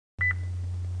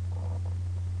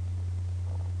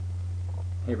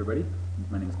Hey everybody,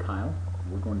 my name is Kyle.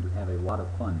 We're going to have a lot of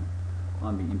fun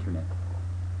on the internet.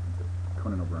 It's a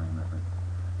Conan O'Brien reference.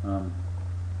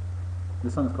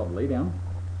 This song is called Lay Down.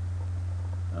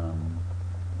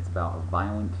 It's about a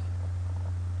violent,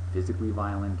 physically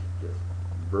violent, just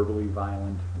verbally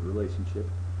violent relationship,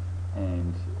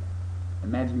 and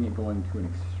imagining it going to an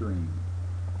extreme,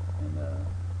 and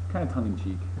kind of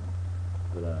tongue-in-cheek,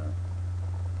 but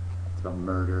it's about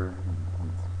murder, and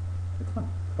it's fun.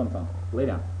 It's a fun song. Lay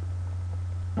Down.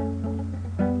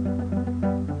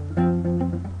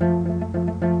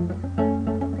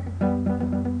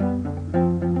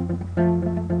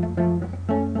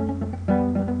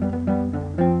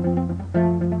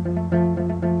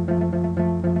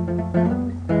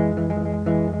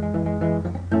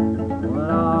 What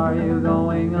are you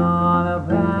going on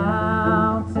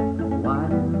about? Why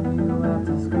do you have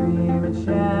to scream and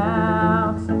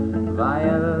shout?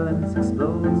 Violence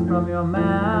explodes from your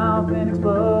mouth and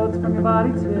explodes from your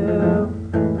body too.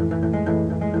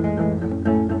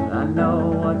 I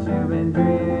know what you've been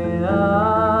dreaming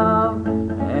of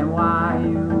and why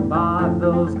you bought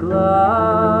those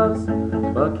gloves,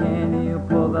 but can you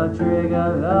pull the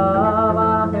trigger, love?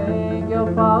 I don't think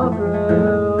you'll follow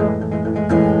through.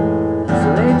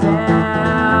 So lay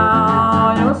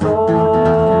down your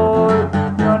sword,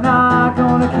 you're not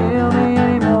gonna kill me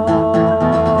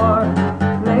anymore.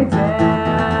 Lay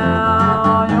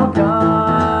down your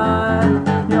gun,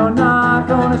 you're not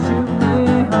gonna shoot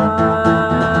me,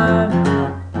 hun.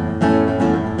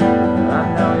 I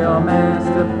know your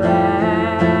master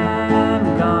plan,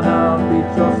 gonna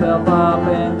beat yourself up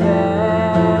and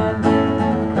then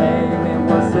claim it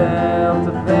was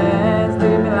self-defense,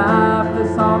 leave me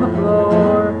lifeless on the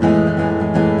floor.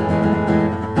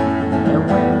 And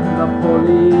when the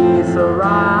police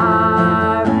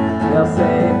arrive, they'll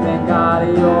say, thank God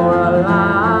you're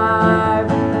alive.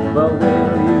 But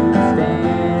will you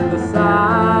stand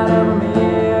aside of me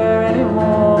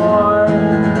anymore?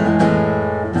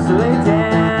 So lay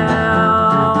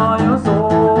down your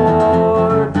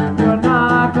sword, you're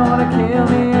not gonna kill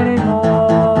me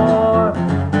anymore.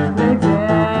 Lay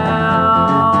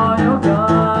down your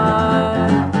gun,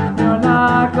 you're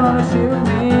not gonna shoot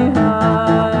me,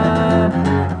 hun.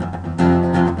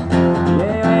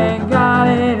 You ain't got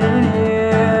it in you.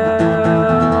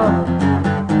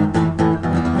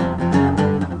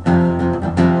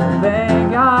 Thank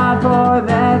God for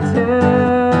that too.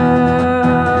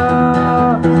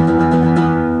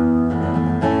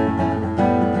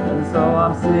 And so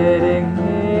I'm sitting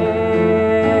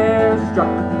here,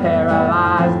 struck,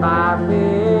 paralyzed by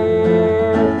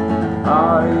fear.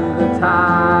 Are you the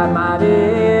type, my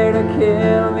dear, to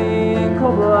kill me in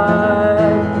cold blood?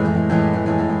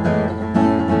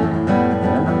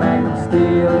 And the magnum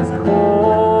steel is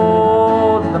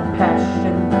cold, the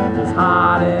passion is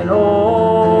hot and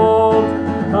old.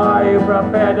 Are you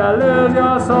prepared to lose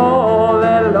your soul?